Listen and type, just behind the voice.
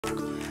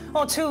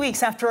Well, 2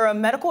 weeks after a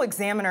medical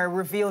examiner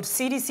revealed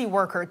CDC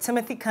worker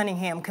Timothy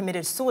Cunningham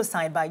committed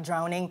suicide by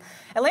drowning,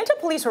 Atlanta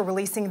police are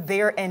releasing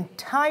their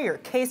entire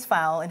case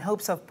file in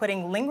hopes of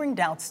putting lingering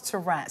doubts to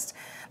rest.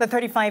 The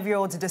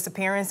 35-year-old's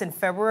disappearance in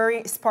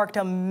February sparked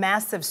a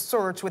massive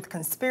search with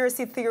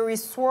conspiracy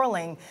theories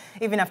swirling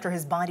even after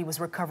his body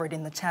was recovered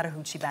in the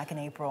Chattahoochee back in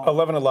April.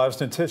 11 Alive's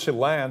Natisha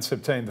Lance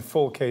obtained the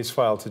full case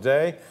file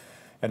today,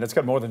 and it's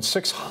got more than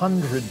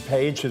 600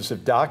 pages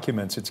of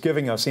documents. It's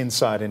giving us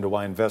insight into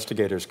why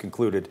investigators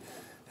concluded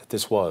that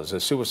this was a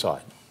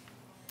suicide.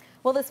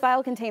 Well, this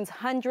file contains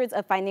hundreds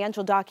of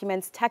financial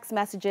documents, text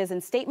messages,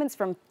 and statements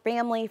from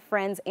family,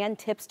 friends, and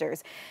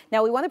tipsters.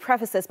 Now, we want to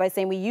preface this by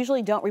saying we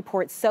usually don't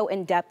report so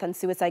in-depth on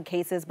suicide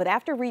cases, but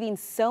after reading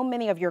so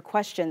many of your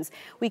questions,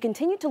 we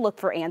continue to look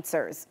for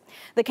answers.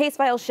 The case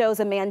file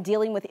shows a man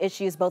dealing with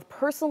issues both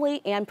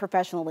personally and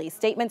professionally.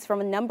 Statements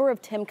from a number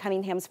of Tim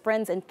Cunningham's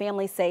friends and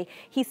family say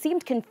he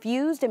seemed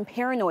confused and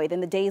paranoid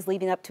in the days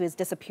leading up to his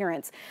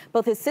disappearance.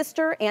 Both his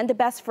sister and a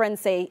best friend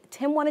say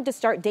Tim wanted to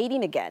start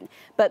dating again,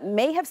 but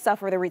may have suffered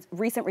a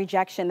recent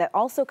rejection that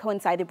also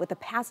coincided with a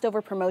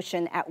passed-over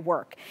promotion at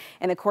work.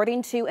 And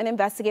according to an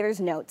investigator's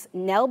notes,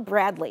 Nell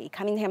Bradley,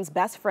 Cunningham's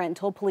best friend,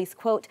 told police,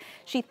 quote,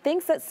 she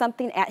thinks that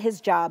something at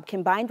his job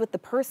combined with the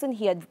person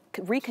he had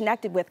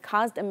reconnected with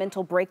caused a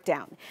mental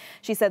breakdown.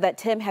 She said that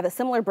Tim had a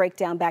similar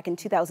breakdown back in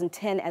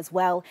 2010 as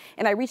well.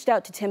 And I reached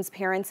out to Tim's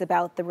parents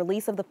about the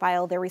release of the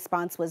file. Their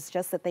response was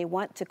just that they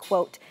want to,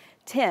 quote,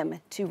 Tim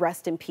to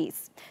rest in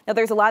peace. Now,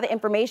 there's a lot of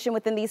information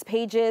within these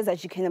pages,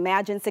 as you can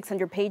imagine,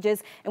 600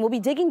 pages, and we'll be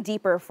digging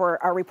deeper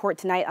for our report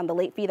tonight on the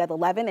late feed at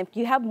 11. If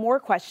you have more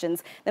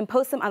questions, then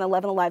post them on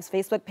 11 Alive's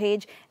Facebook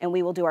page, and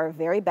we will do our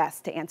very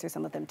best to answer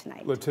some of them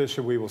tonight.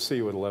 Letitia, we will see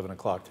you at 11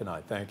 o'clock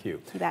tonight. Thank you.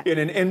 You bet. In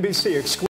an NBC exclusive